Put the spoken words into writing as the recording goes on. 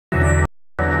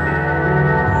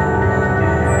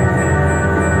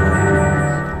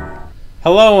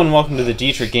Hello and welcome to the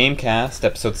Dietrich Gamecast,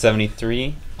 episode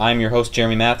 73. I'm your host,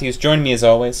 Jeremy Matthews. Joining me as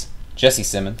always, Jessi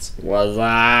Simmons. What's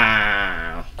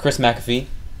up? Chris McAfee.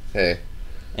 Hey.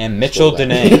 And Mitchell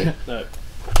Dene. No.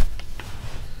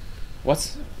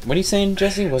 What are you saying,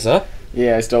 Jessi? What's up?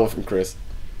 Yeah, I stole it from Chris.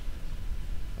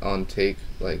 On take,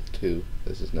 2.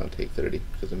 This is now take 30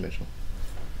 because of Mitchell.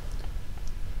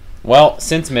 Well,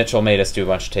 since Mitchell made us do a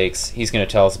bunch of takes, he's going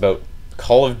to tell us about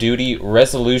Call of Duty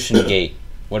Resolution Gate.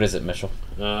 What is it, Mitchell?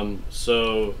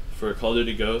 So for Call of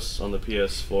Duty Ghosts on the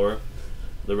PS4,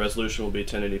 the resolution will be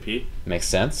 1080p. Makes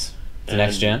sense. It's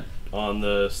next gen. On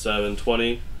the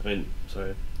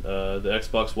the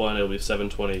Xbox One, it'll be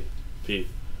 720p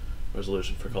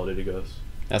resolution for Call of Duty Ghosts.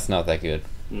 That's not that good.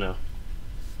 No.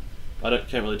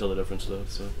 Can't really tell the difference though,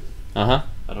 so Uh-huh.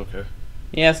 I don't care.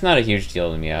 Yeah, it's not a huge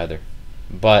deal to me either.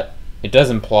 But it does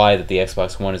imply that the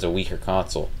Xbox One is a weaker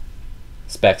console,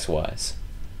 specs-wise.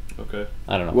 Okay.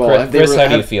 I don't know. Well, Chris, how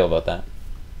do you feel about that?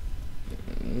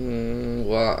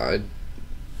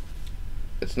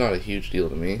 It's not a huge deal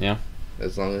to me. Yeah.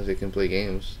 As long as it can play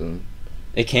games, then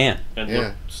It can. And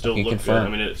Yeah. still You look confirm.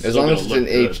 good. I mean, it's as still long as gonna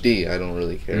it's in look good. HD, I don't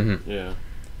really care. Mm-hmm. Yeah.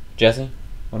 Jesse,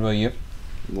 what about you?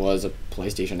 Well, as a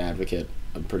PlayStation advocate,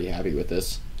 I'm pretty happy with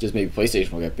this. Just maybe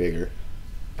PlayStation will get bigger.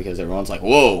 Because everyone's like,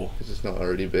 whoa, Is this not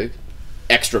already big?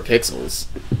 extra pixels.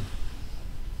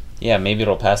 Yeah, maybe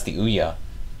it'll pass the Ouya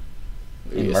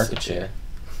in Yes, market yeah. share.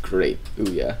 Great.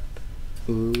 Ooh, yeah.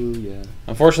 Ooh, yeah.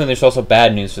 Unfortunately, there's also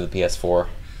bad news for the PS4.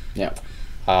 Yeah.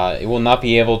 It will not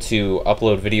be able to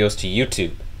upload videos to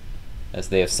YouTube, as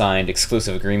they have signed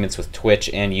exclusive agreements with Twitch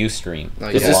and Ustream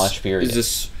Not for the yet. launch period. Is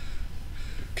this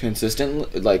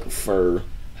consistent? Like, for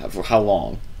how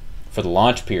long? For the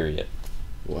launch period,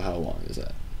 Well, how long is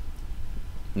that?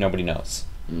 nobody knows.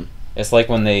 Mm. It's like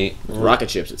when they Rocket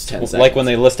ships, it's 10 seconds. like when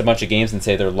they list a bunch of games and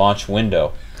say their launch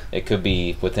window. It could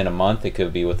be within a month. It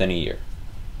could be within a year.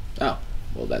 Oh,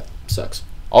 well, that sucks.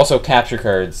 Also, capture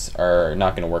cards are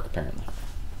not going to work apparently.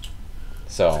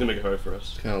 It's So gonna make it hard for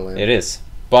us. Kind of lame. it is,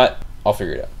 but I'll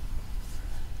figure it out.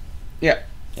 Yeah.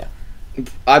 Yeah.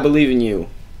 I believe in you.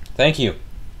 Thank you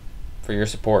for your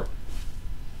support.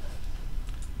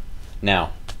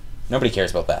 Now, nobody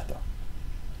cares about that though.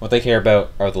 What they care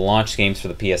about are the launch games for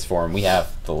the PS4, and we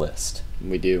have the list.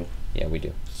 We do. Yeah, we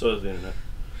do. So is the internet.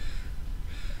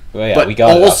 Well, yeah, But we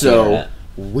got it off the also, internet.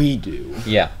 we do.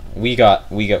 Yeah, we got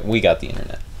the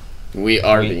internet. We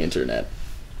are We- the internet.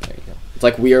 There you go. It's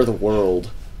like we are the world.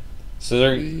 So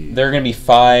there are going to be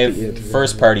 5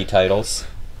 first-party titles,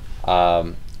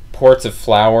 ports of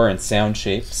Flower and Sound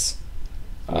Shapes.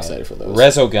 I'm excited for those.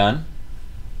 Resogun,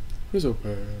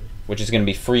 Resogun. which is going to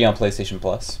be free on PlayStation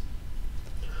Plus.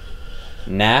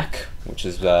 Knack, which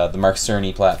is the Mark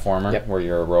Cerny platformer, Yep. where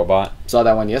you're a robot. Saw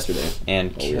that one yesterday.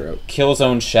 And Oh, you're out.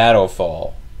 Killzone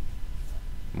Shadowfall.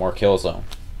 More Killzone.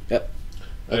 Yep.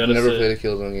 I I've gotta never say- played a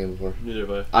Killzone game before. Neither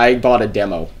have I. I bought a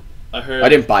demo. I heard. I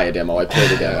didn't buy a demo. I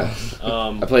played a demo.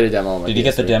 I played a demo on my Did you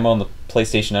get the PS3. demo in the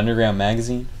PlayStation Underground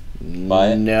magazine? Buy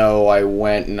it? No, I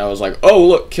went and I was like, oh,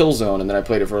 look, Killzone. And then I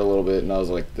played it for a little bit and I was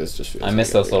like, this just feels I like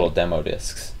miss a those game. little demo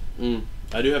discs.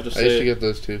 I do have to I used to say, get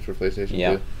those too for PlayStation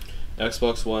Yeah. 2.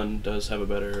 Xbox One does have a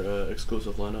better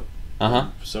exclusive lineup. Uh-huh.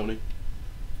 than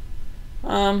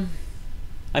Sony.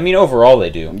 I mean, overall they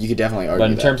do. You could definitely argue But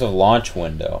in that. terms of launch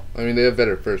window, I mean, they have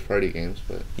better first-party games,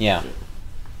 but yeah. at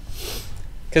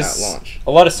Because launch.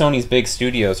 a lot of Sony's big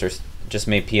studios are just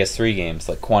made PS3 games,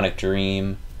 like Quantic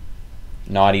Dream,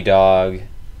 Naughty Dog.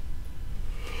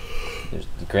 There's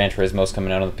Gran Turismo's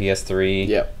coming out on the PS3.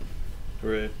 Yep.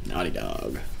 Right. Naughty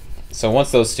Dog. So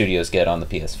once those studios get on the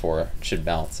PS4, it should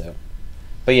balance out.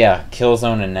 But yeah,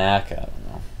 Killzone and Knack, I don't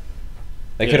know.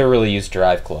 They Yeah. could have really used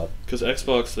Drive Club. Because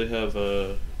Xbox, they have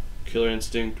Killer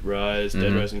Instinct, Rise, Dead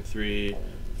Mhm. Rising 3,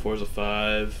 Forza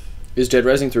 5. Is Dead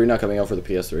Rising 3 not coming out for the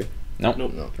PS3? Nope.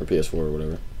 Nope. No. Or PS4 or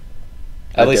whatever?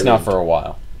 At least Dead not Rising for a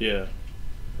while. Yeah.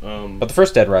 But the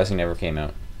first Dead Rising never came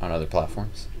out on other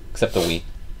platforms, except the Wii.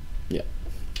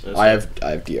 that's I it.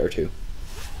 have DR2.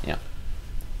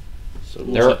 So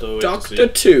we'll There- have to wait to Doctor see.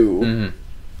 2. Mm-hmm.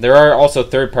 There are also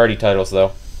third-party titles,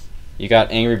 though. You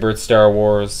got Angry Birds Star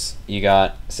Wars, you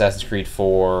got Assassin's Creed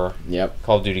 4, Yep.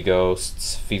 Call of Duty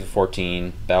Ghosts, FIFA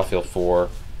 14, Battlefield 4,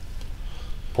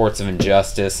 Ports of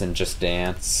Injustice and Just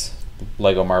Dance,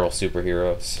 Lego Marvel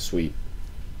Superheroes, Sweet.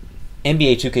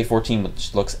 NBA 2K14,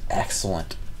 which looks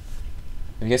excellent.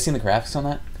 Have you guys seen the graphics on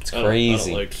that? It's I don't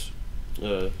crazy. like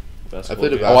I basketball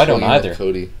played a games. Oh, I basketball don't game either. with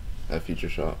Cody at Future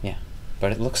Shop.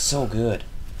 But it looks so good.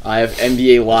 I have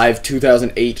NBA Live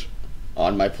 2008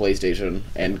 on my PlayStation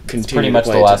and It's continue pretty to much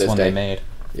play the it to last this one day. they made.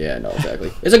 Yeah, no,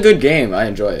 exactly. It's a good game. I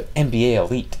enjoy it. NBA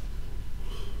Elite.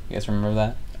 You guys remember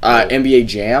that? NBA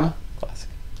Jam. Classic.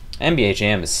 NBA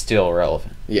Jam is still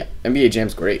relevant. Yeah, NBA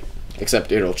Jam's great.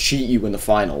 Except it'll cheat you in the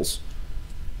finals.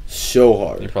 So You're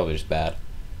hard. probably just bad.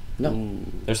 No.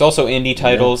 There's also indie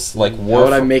titles like How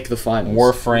would I make the finals?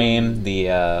 Warframe,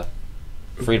 the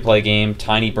free-to-play game,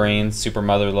 Tiny Brains, Super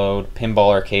Motherload, Pinball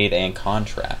Arcade, and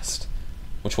Contrast,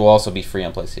 which will also be free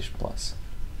on PlayStation Plus.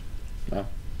 Wow.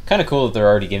 Kind of cool that they're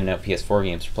already giving out PS4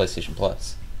 games for PlayStation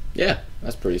Plus. Yeah,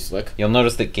 that's pretty slick. You'll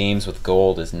notice that games with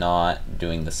gold is not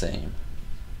doing the same.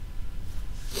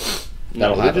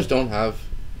 That'll They happen. just don't have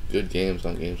good games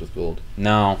on games with gold.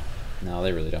 No,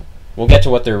 they really don't. We'll get to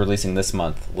what they're releasing this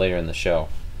month later in the show.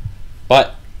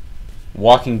 But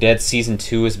Walking Dead Season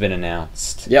 2 has been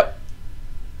announced. Yep.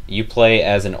 You play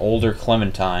as an older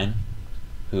Clementine,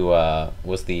 who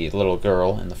was the little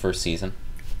girl in the first season.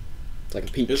 It's like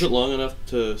a peach. Is it long enough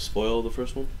to spoil the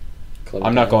first one?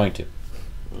 I'm not going to.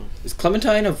 Is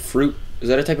Clementine a fruit? Is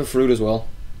that a type of fruit as well?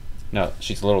 No,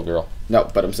 she's a little girl. No,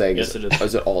 but I'm saying, Yes, it is.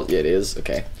 Is it all? Yeah, it is.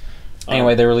 Okay.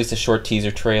 Anyway, they released a short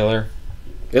teaser trailer.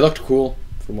 It looked cool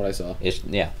from what I saw.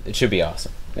 It should be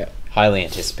awesome. Yeah. Highly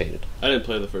anticipated. I didn't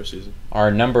play the first season.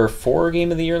 Our number 4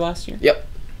 game of the year last year? Yep.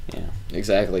 Yeah.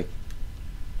 Exactly.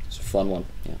 It's a fun one.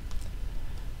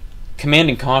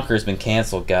 Command & Conquer has been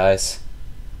canceled, guys.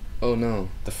 Oh no.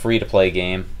 The free-to-play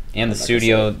game. And the I'm not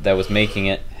studio gonna that was making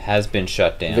it has been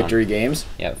shut down. Victory Games.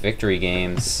 Yeah, Victory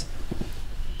Games.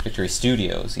 Victory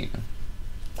Studios, even.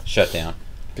 Shut down.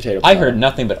 Potato. I heard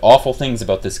nothing but awful things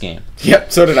about this game.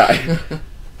 Yep. So did I.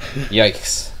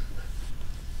 Yikes.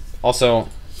 Also,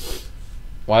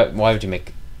 why would you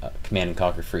make Command &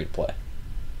 Conquer free to play?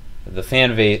 The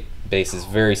fan base is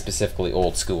very specifically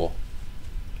old school.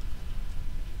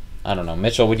 I don't know.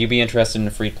 Mitchell, would you be interested in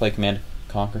a free to play Command &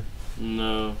 Conquer?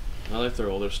 No, I like their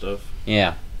older stuff.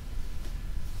 Yeah.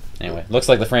 Anyway, looks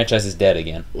like the franchise is dead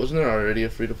again. Wasn't there already a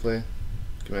free to play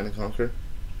Command and Conquer?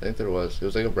 I think there was. It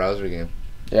was like a browser game.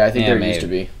 Yeah, I think Yeah, there used to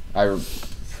maybe. be. I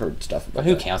heard stuff about But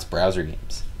who that. counts browser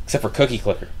games? Except for Cookie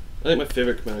Clicker. I think my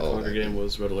favorite Command & Oh, Conquer that game game.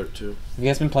 was Red Alert 2. Have you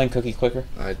guys been playing Cookie Clicker?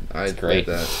 I It's played great.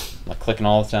 that. I'm clicking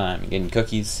all the time, getting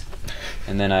cookies.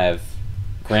 And then I have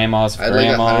grandmas I of had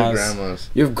like 100 grandmas. grandmas.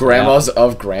 You have grandmas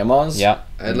of grandmas. Yeah.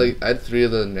 I had 3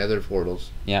 of the nether portals.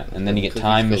 Yeah, and then you get Cookies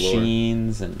time galore.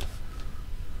 machines, and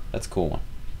that's a cool one.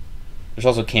 There's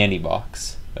also Candy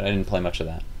Box, but I didn't play much of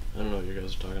that. I don't know what you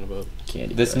guys are talking about.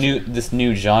 Candy This Crush.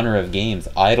 new genre of games,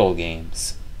 idle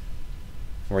games,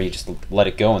 where you just let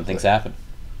it go and things happen.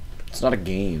 It's not a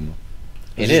game.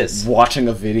 It It's just is. watching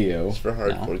a video. It's for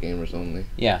hardcore gamers only.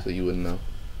 Yeah, So you wouldn't know.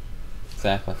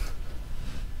 exactly.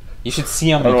 You should see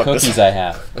how I don't many know what this- cookies I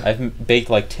have. I've baked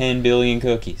like 10 billion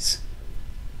cookies.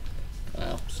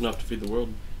 Wow. It's enough to feed the world.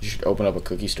 You should open up a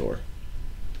cookie store.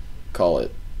 Call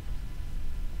it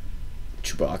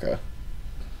Chewbacca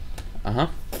Uh-huh.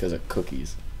 because of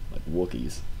cookies, like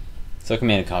Wookiees. So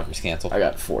Command & Conquer's canceled. I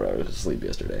got 4 hours of sleep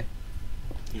yesterday.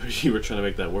 You were trying to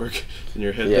make that work in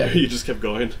your head Yeah. there. You just kept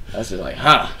going. I was just like,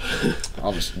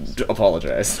 I'll just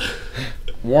apologize.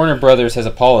 Warner Brothers has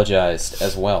apologized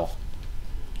as well.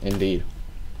 Indeed.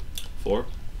 4?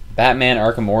 Batman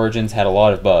Arkham Origins had a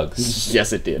lot of bugs.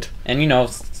 Yes, it did. And,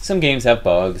 some games have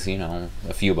bugs, a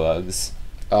few bugs.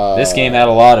 Uh, This game had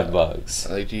a lot of bugs.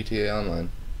 I like GTA Online.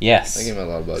 Yes. That game had a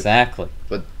lot of bugs. Exactly.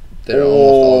 But they're almost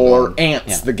all Or gone. Ants,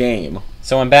 Yeah. the game.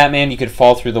 So in Batman, you could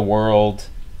fall through the world.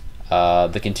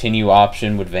 The continue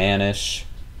option would vanish.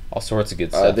 All sorts of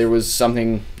good stuff. There was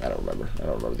something I don't remember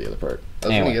the other part. I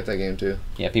was Anyway. gonna get that game too.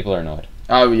 Yeah, people are annoyed.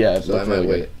 Oh yeah, it So I looked might really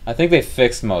wait. good. I think they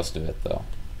fixed most of it, though.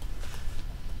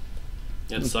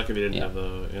 Yeah, it'd suck if you didn't Yeah. have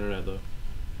the internet, though.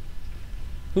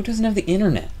 Who doesn't have the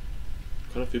internet?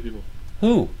 Quite a few people.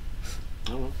 Who? I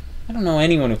don't know. I don't know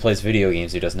anyone who plays video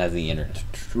games who doesn't have the internet.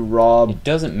 Rob It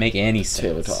doesn't make any sense.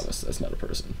 Taylor Thomas. That's not a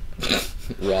person.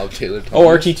 Rob Taylor Thomas. Oh,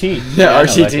 RTT. Yeah, I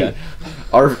know that RTT. guy.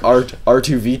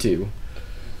 R2V2.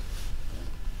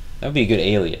 That would be a good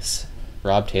alias.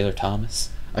 Rob Taylor Thomas.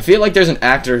 I feel like there's an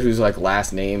actor whose like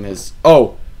last name is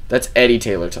that's Eddie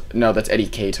Taylor. No, that's Eddie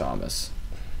K. Thomas.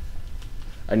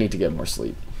 I need to get more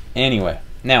sleep. Anyway,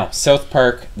 now, South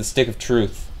Park, The Stick of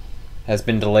Truth, has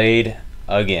been delayed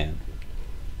again.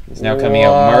 It's now coming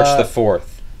out March the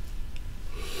 4th.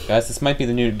 Guys, this might be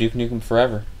the new Duke Nukem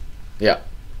Forever. Yeah,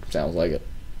 sounds like it.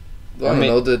 Well, I I mean-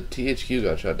 know the THQ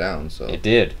got shut down, so It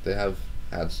did. they have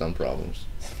had some problems.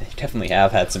 They definitely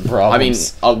have had some problems.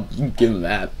 I mean, I'll give him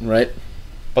that, right?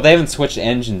 But they haven't switched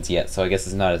engines yet, so I guess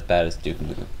it's not as bad as Duke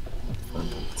Nukem.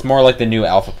 It's more like the new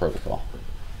Alpha Protocol.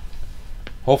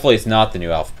 Hopefully it's not the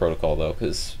new Alpha Protocol, though,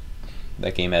 because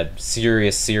that game had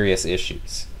serious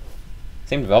issues.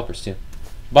 Same developers, too.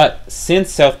 But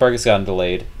since South Park has gotten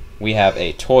delayed, we have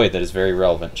a toy that is very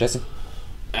relevant. Jesse,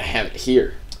 I have it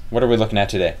here. what are we looking at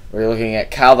today? We're looking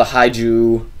at Kyle the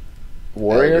Haiju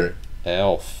warrior.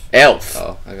 Elf. Elf.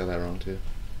 Oh, I got that wrong too.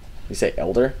 You say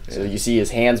elder? So Yeah. you see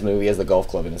his hands move. He has the golf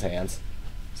club in his hands.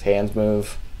 His hands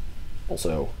move.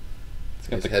 Also, It's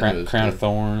got His the head crown, moves, crown too. of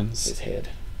thorns. his head.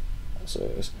 Also,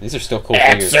 These are still cool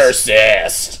figures.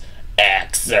 Exorcist.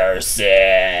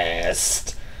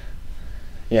 Exorcist.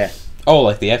 Yeah. Oh,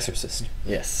 like The Exorcist.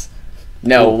 Yes.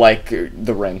 No, Cool. like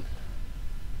The Ring.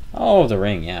 Oh, The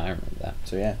Ring. Yeah, I remember that.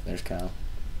 So yeah, there's Kyle.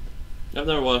 I've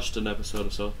never watched an episode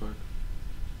of South Park.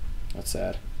 That's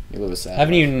sad. You live a sad.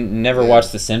 Haven't you life. never Yeah.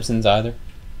 watched The Simpsons either?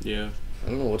 Yeah. I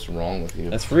don't know what's wrong with you.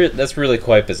 That's really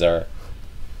quite bizarre.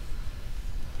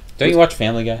 Don't you watch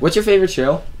Family Guy? What's your favorite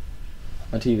show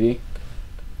on TV?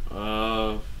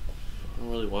 I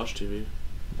don't really watch TV.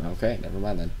 Okay, never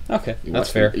mind then. Okay, You that's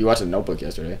watched fair. You watched The Notebook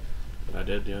yesterday. I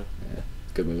did, yeah.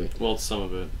 It's a good movie. Well, some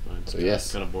of it. I'm So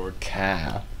yes. kind of bored.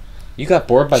 Cow. You got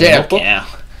bored by The Shadow Notebook? cow.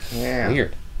 yeah.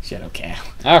 Weird. Shadow cow.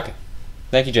 Okay.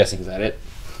 Thank you, Jesse. Is that it?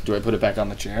 Do I put it back on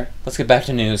the chair? Let's get back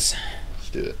to news. Let's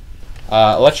do it.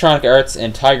 Electronic Arts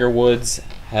and Tiger Woods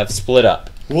have split up.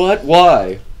 What?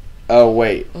 Why? Oh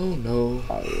wait. Oh no.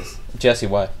 Obvious. Jesse,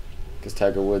 why? Because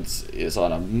Tiger Woods is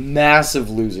on a massive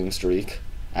losing streak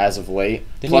as of late.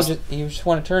 Didn't Plus, he just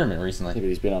won a tournament yeah, recently? but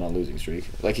he's been on a losing streak.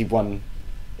 Like he won.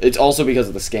 It's also because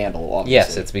of the scandal. Obviously.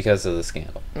 Yes, it's because of the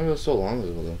scandal. It was so long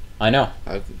ago though. I know.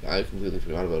 I completely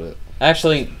forgot about it.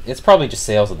 Actually, it's probably just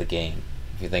sales of the game,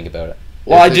 if you think about it.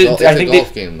 Well, It's a I it's a think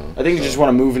golf they, game though. I think they so- just want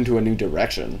to move into a new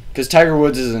direction because Tiger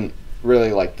Woods isn't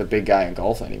really like the big guy in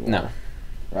golf anymore. No.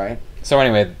 Right? So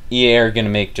anyway, EA are going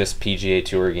to make just PGA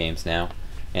Tour games now.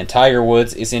 And Tiger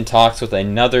Woods is in talks with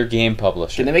another game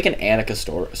publisher. Can they make an Annika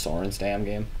Sorenstam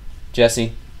game?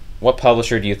 Jesse, what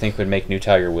publisher do you think would make new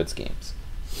Tiger Woods games?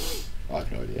 I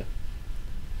have no idea.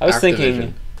 I was Activision.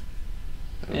 thinking,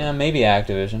 yeah, maybe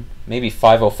Activision. Maybe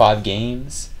 505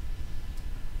 Games.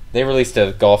 They released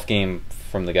a golf game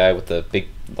from the guy with the big,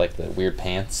 like, the weird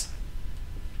pants.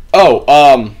 Oh,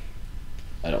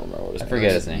 I don't remember what his I name forget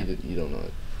is. his name. You don't know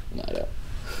it. No, I don't.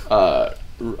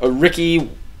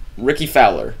 Ricky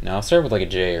Fowler. No, I'll start with like a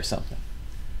J or something.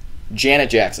 Janet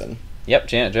Jackson. Yep,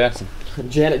 Janet Jackson.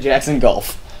 Janet Jackson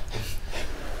Golf.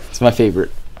 It's my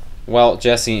favorite. Well,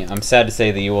 Jesse, I'm sad to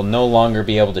say that you will no longer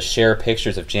be able to share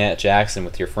pictures of Janet Jackson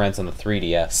with your friends on the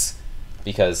 3DS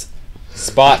because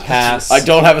Spot Pass I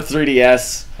don't have a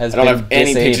 3DS. has I don't been have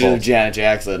any pictures disabled. of Janet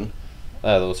Jackson.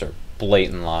 Those are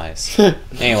blatant lies.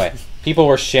 Anyway, people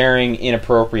were sharing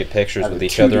inappropriate pictures I have with a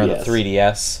each other on the 2DS.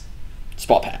 3DS.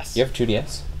 Spot Pass. You have a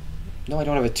 2DS? No, I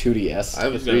don't have a 2DS. I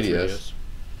have a He's got a 3DS,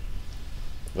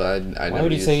 but I Why never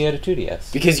would you used- say you had a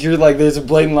 2DS? Because you're like, there's a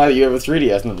blatant lie that you have a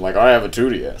 3DS, and I'm like, I have a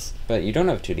 2DS. But you don't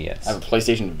have a 2DS. I have a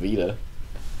PlayStation Vita.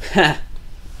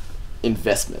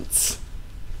 Investments.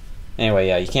 Anyway,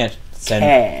 yeah, you can't send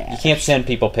Cash.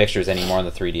 people pictures anymore on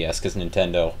the 3DS because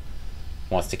Nintendo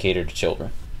wants to cater to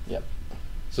children.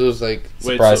 So it was like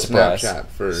Wait, Surprise, so- surprise. Snapchat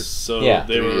for So Yeah.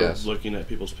 they were 3DS. looking at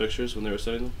people's pictures when they were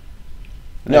sending them?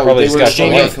 No, probably they just were got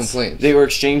exchanging- delays. complaints. They were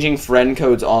exchanging friend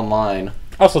codes online.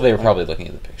 Also, they were probably looking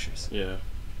at the pictures. Yeah.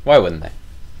 Why wouldn't they?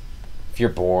 If you're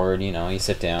bored, you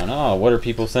sit down. Oh, what are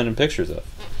people sending pictures of?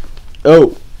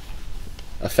 Oh.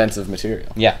 Offensive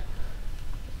material. Yeah.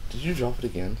 Did you drop it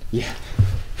again? Yeah.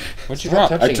 What'd you Stop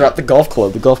drop? touching I dropped the golf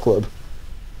club.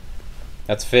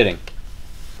 That's fitting.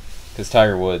 Because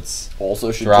Tiger Woods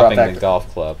Also should dropping drop the that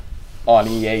golf club. on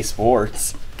EA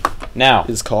Sports. Now,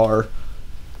 His car.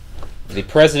 the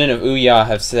president of Ouya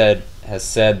has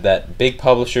said that big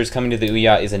publishers coming to the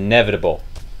Ouya is inevitable.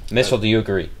 Mitchell, do you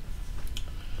agree?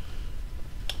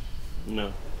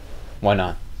 No. Why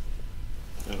not?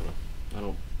 I don't know. I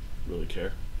don't really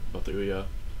care about the Ouya.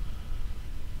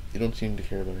 You don't seem to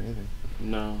care about anything.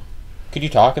 No. Could you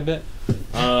talk a bit?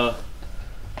 I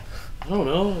don't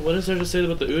know. What is there to say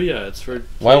about the Ouya? It's for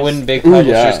Why kids. wouldn't big Ouya.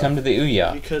 publishers come to the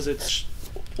Ouya? Because it's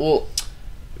Well,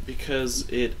 because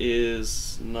it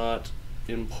is not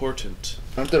important.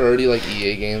 aren't there already like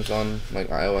EA games on like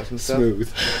iOS and stuff?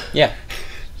 Smooth. Yeah.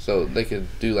 So they could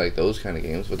do like those kind of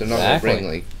games, but they're not Exactly. gonna bring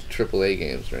like AAA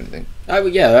games or anything. I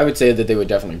would say that they would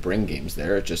definitely bring games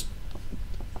there. It's just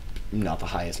not the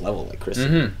highest level, like Chris.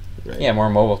 said, Mm-hmm. Right? Yeah, more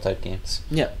mobile type games.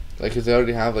 Yeah. Like, 'cause they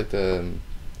already have like the.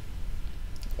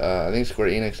 I think Square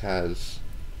Enix has.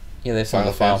 Yeah, there's some of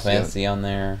the Final Fantasy on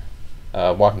there.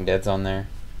 Walking Dead's on there.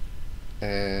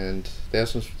 And they have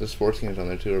some the sports games on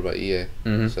there too, or by EA.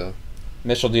 Mhm. So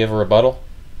Mitchell, do you have a rebuttal?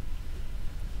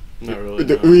 Not really.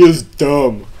 The no. Ouya's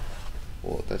dumb.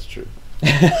 well, that's true.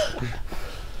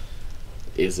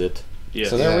 Is it? Yes.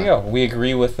 So there we Yeah. go. We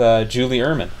agree with Julie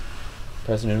Ehrman.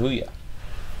 President Ouya.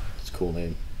 It's a cool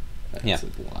name. That's Yeah.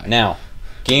 a lie. Now,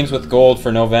 games with gold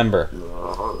for November.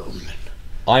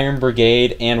 Iron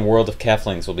Brigade and World of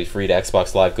Keflings will be free to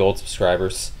Xbox Live Gold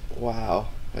subscribers. Wow.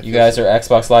 You guys are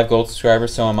Xbox Live Gold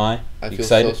subscribers, so am I. I You feel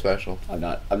excited? so special. I'm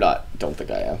not. Don't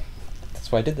think I am.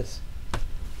 That's why I did this.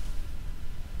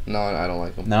 No, I don't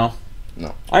like them. No?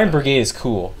 No. Iron Brigade is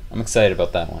cool. I'm excited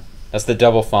about that one. That's the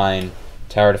Double Fine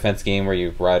tower defense game where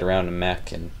you ride around a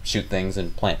mech and shoot things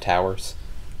and plant towers.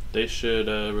 They should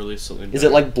release something. Is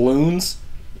it like Bloons?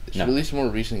 It should No. release more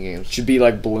recent games. Should be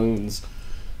like Bloons.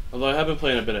 Although I have been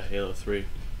playing a bit of Halo 3.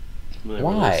 When they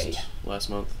Why? released Last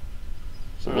month.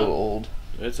 It's a little old.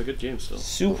 It's a good game still.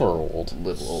 Super old. A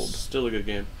little old. Still a good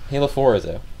game. Halo 4 is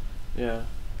out. Yeah.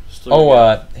 Still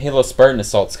a good game. Halo Spartan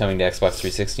Assault's coming to Xbox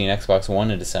 360 and Xbox One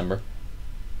in December.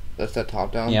 That's that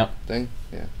top-down Yep. thing?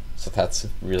 Yeah. So that's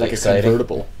really Like a exciting.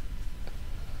 convertible.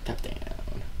 Top down.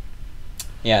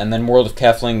 Yeah, and then World of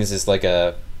Keflings is like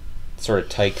a sort of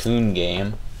tycoon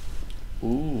game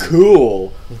Ooh.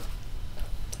 Cool.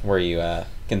 where you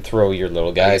can throw your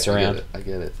little guys around. I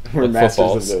get it. We're Like masters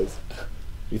footballs. of those.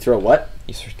 You throw what?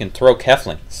 You can throw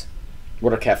Keflings.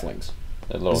 What are Keflings?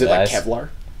 They're little Is it guys. like Kevlar?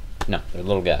 No, they're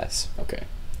little guys. Okay.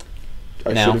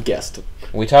 I Now- should have guessed.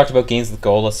 We talked about games with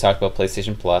gold. Let's talk about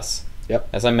PlayStation Plus. Yep.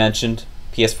 As I mentioned,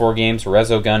 PS4 games,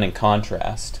 Resogun and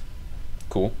Contrast.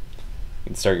 Cool. You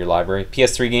can start your library.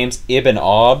 PS3 games, Ib and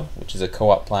Ob, which is a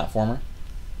co-op platformer.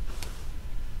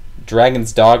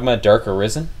 Dragon's Dogma, Dark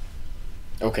Arisen.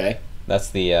 Okay. That's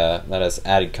the that has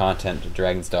added content to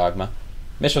Dragon's Dogma.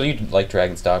 Mitchell, you like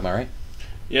Dragon's Dogma, right?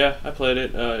 Yeah, I played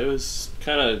it. It was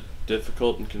kind of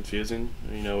difficult and confusing,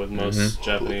 with most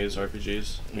Japanese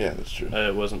RPGs. Yeah, that's true.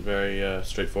 It wasn't very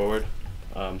straightforward,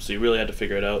 so you really had to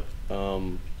figure it out.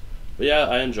 But yeah,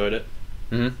 I enjoyed it.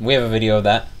 We have a video of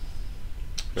that.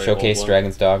 Very Showcase old one.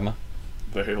 Dragon's Dogma.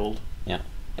 Very old. Yeah.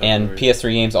 Very- And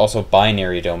PS3 games also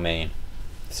Binary Domain,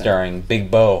 starring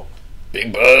Big Bo.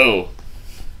 Big Bo!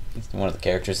 One of the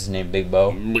characters is named Big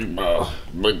Bo. Big Bo.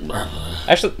 Big Bo.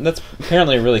 Actually, that's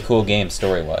apparently a really cool game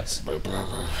story-wise.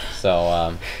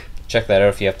 So, check that out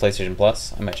if you have PlayStation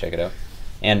Plus. I might check it out.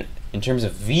 And in terms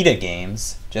of Vita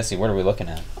games, Jessi, what are we looking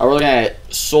at? We're looking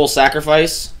at Soul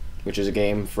Sacrifice, which is a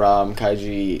game from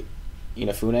Kaiji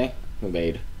Inafune, who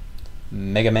made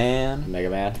Mega Man. Mega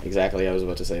Man. Exactly, I was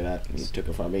about to say that. You took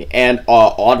it from me. And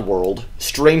Oddworld,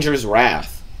 Stranger's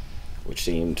Wrath, which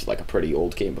seemed like a pretty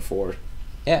old game before.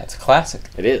 Yeah, it's a classic.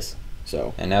 It is.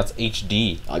 So And now it's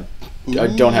HD. I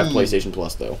don't have PlayStation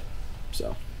Plus though.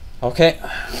 So Okay.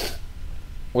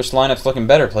 Which lineup's looking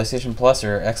better, PlayStation Plus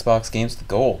or Xbox games with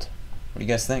gold? What do you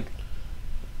guys think?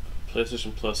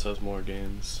 PlayStation Plus has more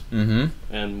games Mm-hmm.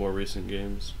 and more recent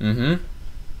games. Mm-hmm.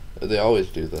 They always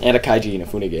do that. and a Kaiji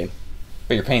Inafune game.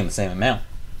 But you're paying the same amount.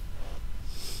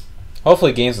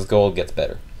 Hopefully games with gold gets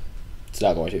better. It's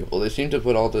not going to. Well, they seem to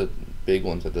put all the big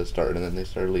ones at the start, and then they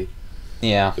start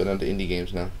Yeah. going down to indie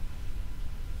games now.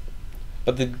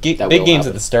 But the That big will games happen.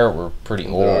 at the start were pretty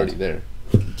They're already old. there.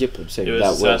 Yep, I'm saying It was that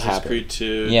will Assassin's happen. Creed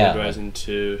 2, Yeah. Dead Rising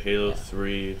 2, Halo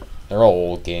 3. They're all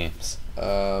old games.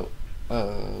 What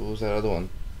was that other one?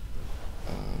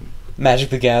 Magic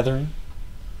the Gathering.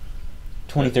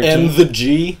 2013. M the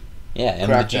G. Yeah, M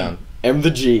Crackdown. M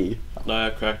the G.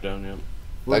 Crackdown, yeah.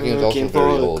 That game's also Working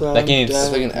very for the old. That game's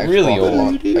It's like an Xbox, really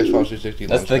old. Xbox 360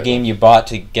 That's launch the title. game you bought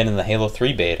to get in the Halo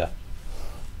 3 beta.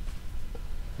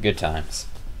 Good times.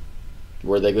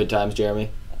 Were they good times, Jeremy?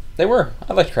 They were.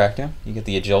 I liked Crackdown. You get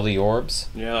the agility orbs.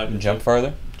 Yeah, I You can did jump too.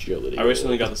 farther. Agility. I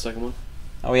recently got the second one.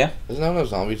 Oh yeah? Doesn't that one have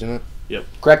zombies in it?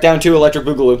 Crackdown 2 Electric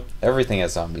Boogaloo. Everything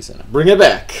has zombies in it. Bring it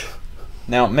back.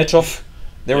 Now, Mitchell,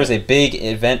 there was Yeah. a big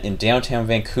event in downtown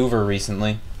Vancouver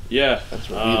recently. Yeah, That's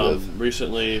where we live.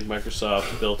 recently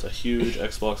Microsoft built a huge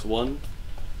Xbox One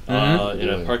Mhm. in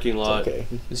a parking lot. Okay.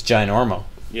 It's ginormo.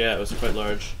 Yeah, it was quite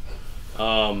large.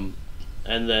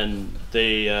 And then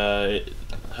they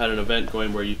had an event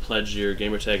going where you pledge your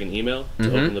gamertag and email to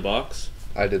Mhm. open the box.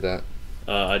 I did that.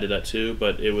 I did that too,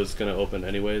 but it was going to open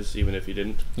anyways, even if you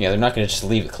didn't. Yeah, they're not going to just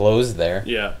leave it closed there.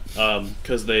 Yeah,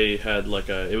 because they had like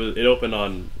it opened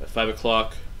on 5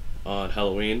 o'clock on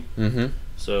Halloween, Mm-hmm.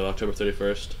 so October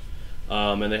 31st.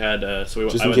 And they had so we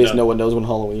Just I in went case down, no one knows when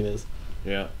Halloween is.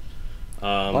 Yeah.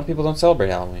 A lot of people don't celebrate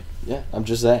Halloween. Yeah, I'm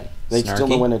just saying. They still Snarky.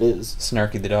 know when it is.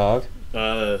 Snarky the dog.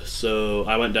 So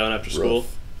I went down after school.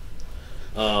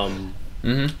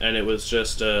 Mm-hmm. And it was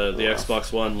just the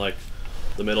Xbox One, like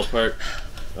the middle part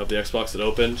of the Xbox that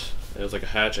opened. It was like a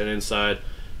hatch, and inside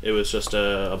it was just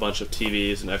a bunch of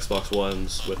TVs and Xbox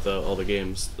Ones with all the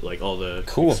games, like all the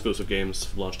Cool. exclusive games,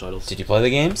 launch titles. Did you play the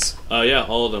games? Yeah,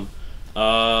 all of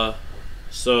them.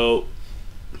 So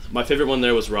my favorite one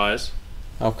there was Rise.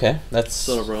 Okay, that's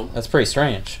Son of Rome. that's pretty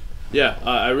strange. Yeah,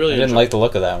 I really I didn't enjoyed like the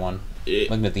look of that one. it.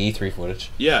 Looking at the E3 footage.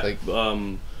 Yeah,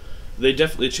 Like- they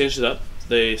definitely changed it up.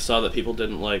 They saw that people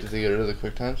didn't like. Did they get rid of the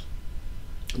quick times?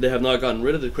 They have not gotten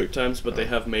rid of the quick times, but they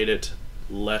have made it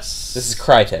less. This is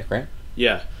Crytek, right?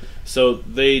 Yeah. So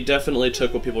they definitely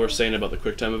took what people were saying about the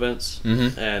quick time events,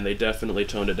 Mm-hmm. and they definitely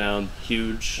toned it down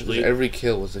hugely. Every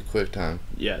kill was a quick time,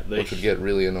 Yeah, which would get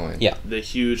really annoying. Yeah. they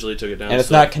hugely took it down. And it's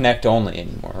So- not Connect only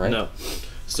anymore, right? No.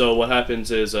 So what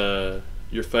happens is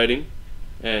you're fighting,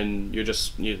 and you're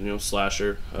just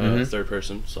slasher, Mhm. third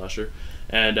person slasher,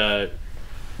 and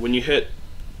when you hit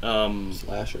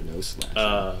Slash or no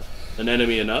slash. an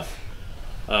enemy enough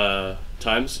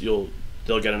times,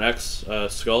 they'll get an X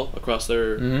skull across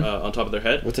their Mhm. on top of their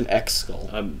head. What's an X skull?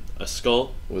 A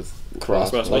skull With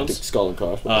Cross, like the crossbones? skull and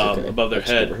crossbones. Okay. above their I've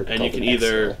just never head, heard it and you called can an X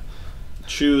either skull.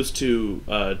 choose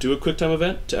to do a quick time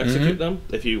event to execute them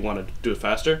if you want to do it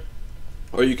faster,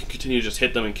 or you can continue to just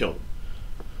hit them and kill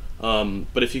them.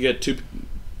 But if you get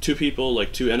two people,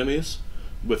 like two enemies,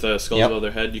 with a skull Yep. above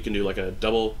their head, you can do like a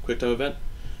double quick time event.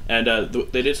 And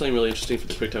they did something really interesting for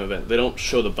the quick time event. They don't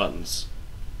show the buttons;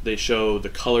 they show the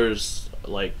colors,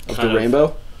 like Of kind the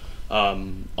rainbow?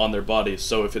 on their bodies.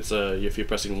 So if you're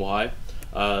pressing Y,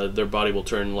 their body will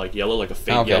turn like yellow, like a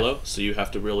faint Okay. yellow. So you have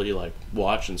to really like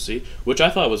watch and see, which I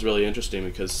thought was really interesting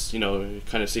because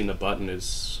kind of seeing the button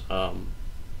is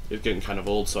getting kind of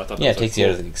old. So I thought that Yeah, was it takes you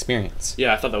out of the experience.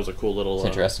 yeah, I thought that was a cool little It's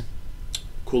interesting.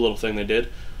 cool little thing they did.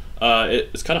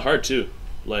 It's kind of hard too.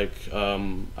 Like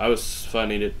I was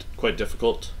finding it quite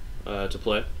difficult to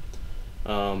play,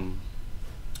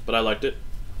 but I liked it.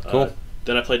 Cool.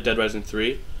 Then I played Dead Rising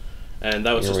 3, and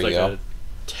that was Here just we like go. a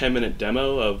 10-minute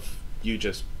demo of you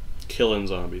just killing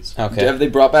zombies. Okay. Have they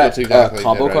brought back That's exactly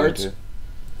combo Dead Rising cards? 2.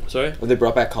 Sorry? Have they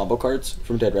brought back combo cards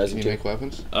from Dead Can Rising you 2? make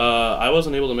weapons? I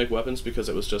wasn't able to make weapons because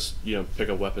it was just pick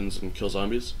up weapons and kill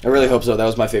zombies. I really hope so. That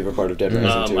was my favorite part of Dead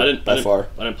Rising 2, I didn't by far.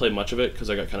 I didn't play much of it because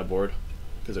I got kind of bored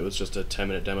because it was just a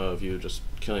 10-minute demo of you just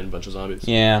killing a bunch of zombies.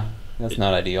 Yeah, that's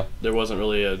not ideal. There wasn't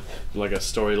really a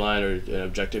storyline or an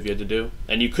objective you had to do,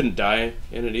 and you couldn't die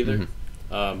in it either.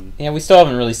 Yeah, we still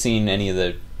haven't really seen any of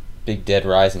the big Dead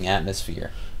Rising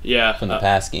atmosphere Yeah. from the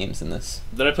past games in this.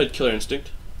 Then I played Killer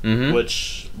Instinct, Mm-hmm.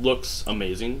 which looks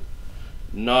amazing.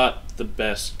 Not the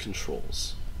best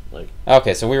controls. Like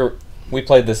Okay, so we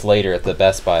played this later at the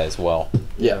Best Buy as well,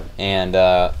 Yeah. and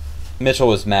Mitchell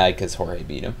was mad because Jorge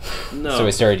beat him, no, so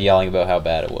we started yelling about how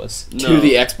bad it was. no. To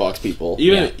the Xbox people.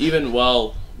 even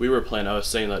while we were playing, I was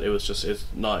saying that it's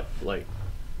not like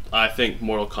I think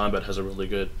Mortal Kombat has a really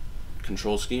good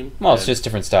control scheme. Well, it's and- just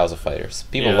different styles of fighters.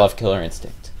 People Yeah. love Killer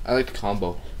Instinct. I liked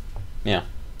Combo. Yeah.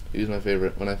 He was my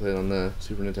favorite when I played on the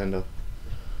Super Nintendo.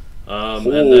 and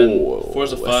then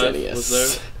Forza 5 SNES. was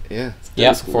there. Yeah.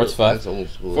 Yeah, school. Forza That's 5. old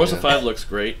school. Forza yeah. 5 looks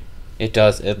great. It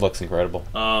does. It looks incredible.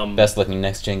 Best looking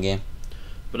next gen game.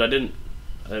 But I didn't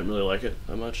really like it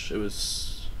that much. It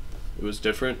was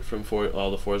different from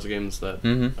all the Forza games that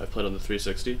Mhm. I played on the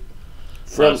 360.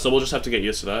 From, So we'll just have to get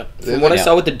used to that. from what I Yeah.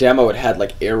 saw with the demo, it had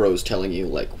like arrows telling you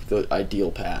like the ideal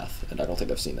path, and I don't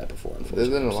think I've seen that before. In There's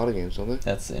Forza been in a games. lot of games, don't they?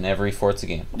 That's in every Forza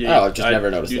game. Oh, I've just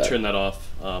never noticed you that. turn that off.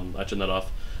 I turned that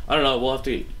off. I don't know. We'll have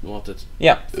to.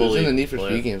 Yeah. It was Fully in the Need for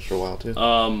play Speed it. games for a while too.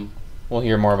 We'll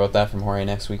hear more about that from Jorge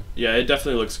next week. Yeah, it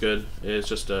definitely looks good. It's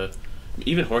just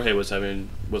even Jorge was saying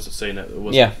that it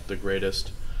wasn't Yeah. the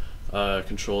greatest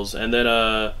controls. And then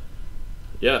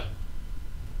yeah.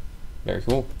 Very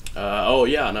cool. Oh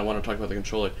yeah, and I want to talk about the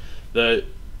controller. I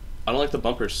don't like the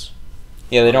bumpers.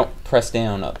 Yeah, they don't press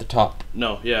down at the top.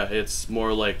 No, yeah, it's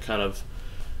more like kind of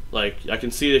like I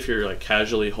can see if you're like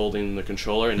casually holding the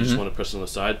controller and you just Mhm. want to press it on the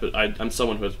side. But I'm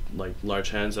someone who has like large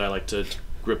hands and I like to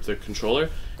grip the controller.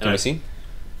 And Can we see?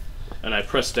 And I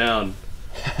press down.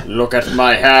 Look at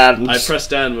my hands. I press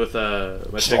down with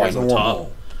my fingers on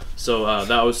top. So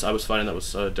I was finding that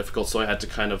was difficult. So I had to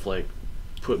kind of like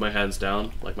put my hands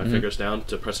down, like my fingers down,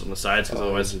 to press it on the sides because Oh,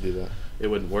 otherwise I used to do that. it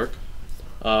wouldn't work.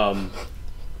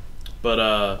 But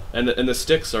the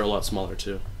sticks are a lot smaller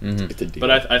too. Mm-hmm. It's a deal.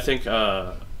 But I think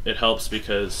it helps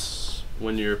because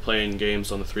when you're playing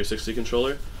games on the 360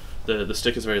 controller, the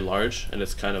stick is very large and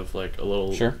it's kind of like a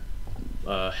little Sure.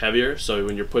 heavier. So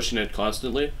when you're pushing it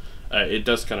constantly, it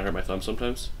does kind of hurt my thumb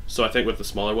sometimes. So I think with the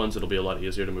smaller ones, it'll be a lot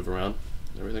easier to move around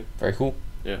and everything. Very cool.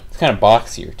 Yeah. It's kind of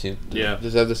boxier too. Yeah.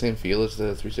 Does it have the same feel as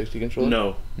the 360 controller?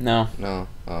 No. No. No.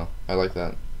 Oh, I like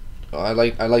that. Oh, I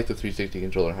like the 360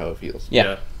 controller how it feels.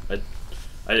 Yeah.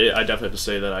 I definitely have to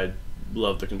say that I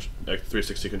love the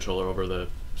 360 controller over the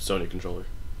Sony controller.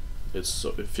 It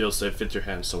fits your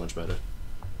hand so much better.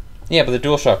 Yeah, but the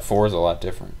DualShock 4 is a lot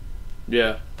different.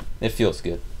 Yeah. It feels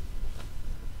good.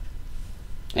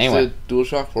 Anyway, Is the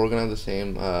DualShock 4 gonna have the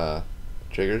same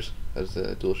triggers as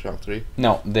the DualShock 3?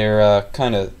 no, they're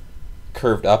kind of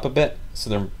curved up a bit, so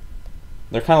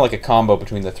they're kind of like a combo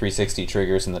between the 360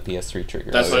 triggers and the PS3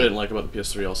 triggers. That's what I didn't like about the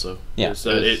PS3 also. Yeah. Is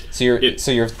that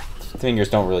So your fingers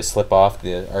don't really slip off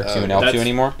the R2 and L2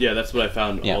 anymore. Yeah, that's what I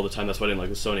found Yeah. all the time. That's why I didn't like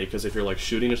the Sony, because if you're like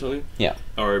shooting or something, Yeah.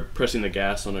 or pressing the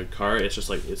gas on a car, it's just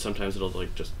like sometimes it'll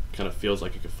like just kind of feels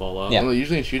like it could fall off. Yeah. Well,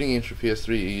 usually in shooting games for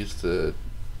PS3, you use the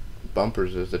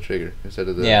bumpers as the trigger instead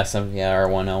of the.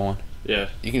 R1 L1. Yeah,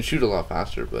 You can shoot a lot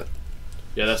faster, but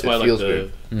yeah, that's It why I like feels the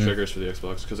weird. triggers for the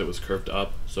Xbox, because it was curved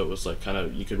up, so it was like kind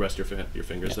of you could rest your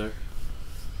fingers there.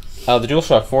 The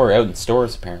DualShock 4 are out in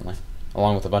stores apparently,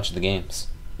 along with a bunch of the games.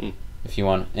 Hmm. If you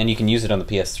want, and you can use it on the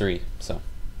PS3. So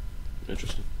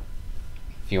Interesting.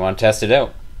 if you want to test it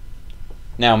out.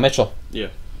 Now, Mitchell. Yeah.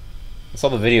 That's all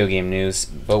the video game news,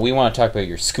 but we want to talk about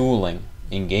your schooling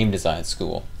in game design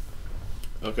school.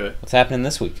 Okay. What's happening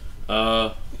this week?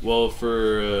 Well,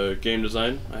 for game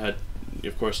design, I had,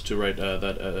 of course, to write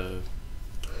that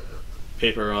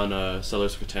paper on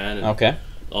Settlers of Catan and Okay.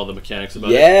 all the mechanics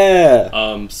about it.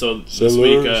 Yeah. So this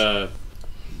week,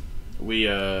 we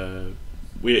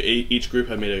each group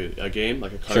had made a game,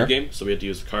 like a card Sure. game. So we had to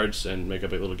use the cards and make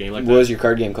up a little game like What was your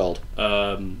card game called?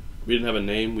 that. We didn't have a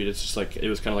name. We just like it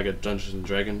was kind of like a Dungeons and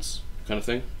Dragons kind of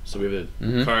thing. So we have a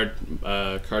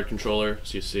Mhm. card controller.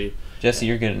 So you see. Jesse,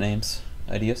 you're good at names.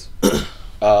 Ideas?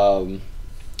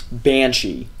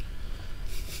 Banshee.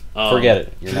 Forget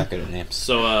it. You're not good at names.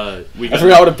 So we I got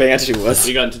forgot what a banshee was.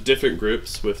 we got into different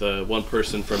groups with one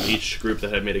person from each group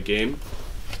that had made a game,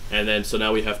 and then so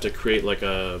now we have to create like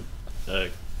a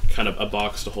kind of a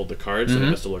box to hold the cards, and it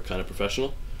has to look kind of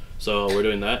professional. So we're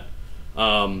doing that,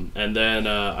 and then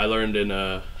I learned in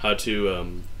how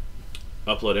to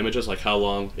upload images, like how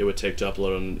long it would take to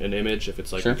upload an image, if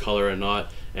it's like Sure. in color or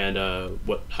not, and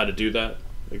how to do that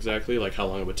exactly, like how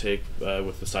long it would take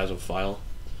with the size of a file.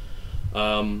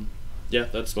 Yeah,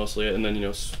 that's mostly it. And then,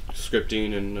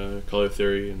 scripting and color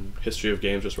theory and history of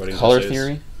games, just writing Color essays.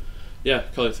 theory? Yeah,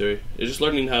 color theory. It's just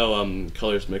learning how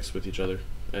colors mix with each other.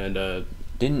 And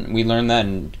Didn't we learn that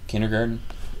in kindergarten?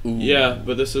 yeah,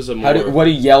 but this is a more What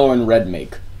do yellow and red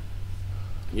make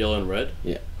yellow and red.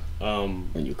 Yeah.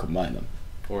 When you combine them?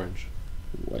 Orange.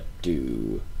 What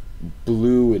do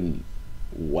blue and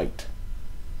white?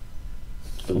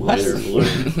 What? They're blue.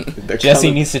 The Jesse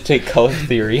color- needs to take color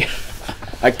theory.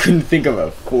 I couldn't think of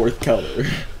a fourth color.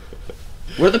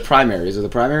 What are the primaries? Are the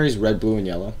primaries red, blue, and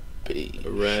yellow?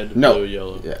 Red, No. blue,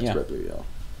 yellow. Yeah, it's Yeah. red, blue, yellow.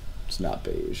 It's not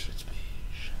beige. It's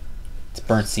It's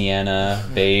burnt sienna,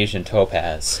 beige, and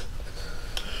topaz.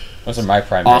 Those are my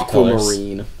primary colors.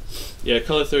 aquamarine. Yeah,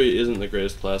 color theory isn't the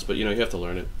greatest class, but you have to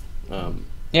learn it.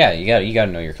 Yeah, you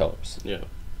gotta know your colors. Yeah.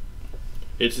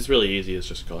 It's really easy. It's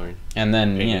just coloring. And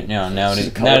then Painting. now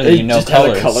Just that you know just have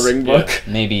a colors, coloring Yeah. book.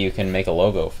 maybe you can make a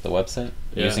logo for the website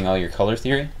Yeah. using all your color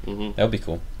theory. Hmm. That would be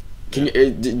cool. Can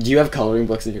you, do you have coloring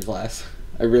books in your class?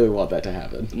 I really want that to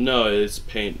happen. No, it's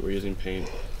paint. We're using paint.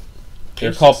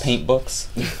 They're called paint books.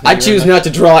 I choose not to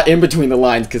draw in between the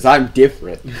lines because I'm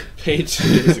different. Paint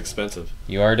is expensive.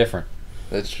 You are different.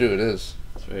 That's true. It is.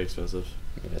 It's very expensive.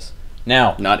 It is.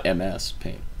 Now Not MS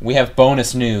paint. we have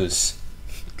bonus news.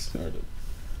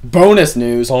 Bonus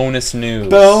news. Bonus news.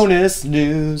 Bonus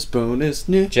news. Bonus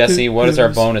news. Jesse, what is our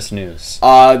bonus news?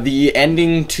 The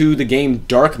ending to the game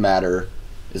Dark Matter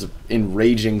is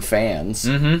enraging fans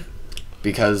Mm-hmm.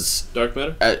 because Dark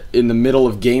matter. in the middle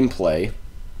of gameplay,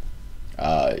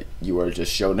 you are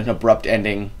just shown an abrupt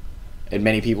ending, and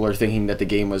many people are thinking that the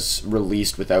game was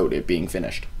released without it being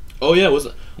finished. Oh yeah,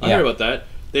 wasn't I Yeah. heard about that?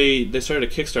 They started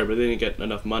a Kickstarter, but they didn't get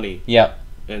enough money, Yep.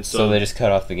 and So they just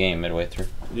cut off the game midway through.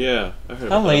 yeah. I heard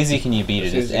How about lazy can you be to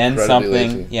That just seems end incredibly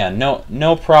something? lazy. Yeah,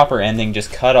 no proper ending,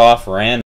 just cut off random.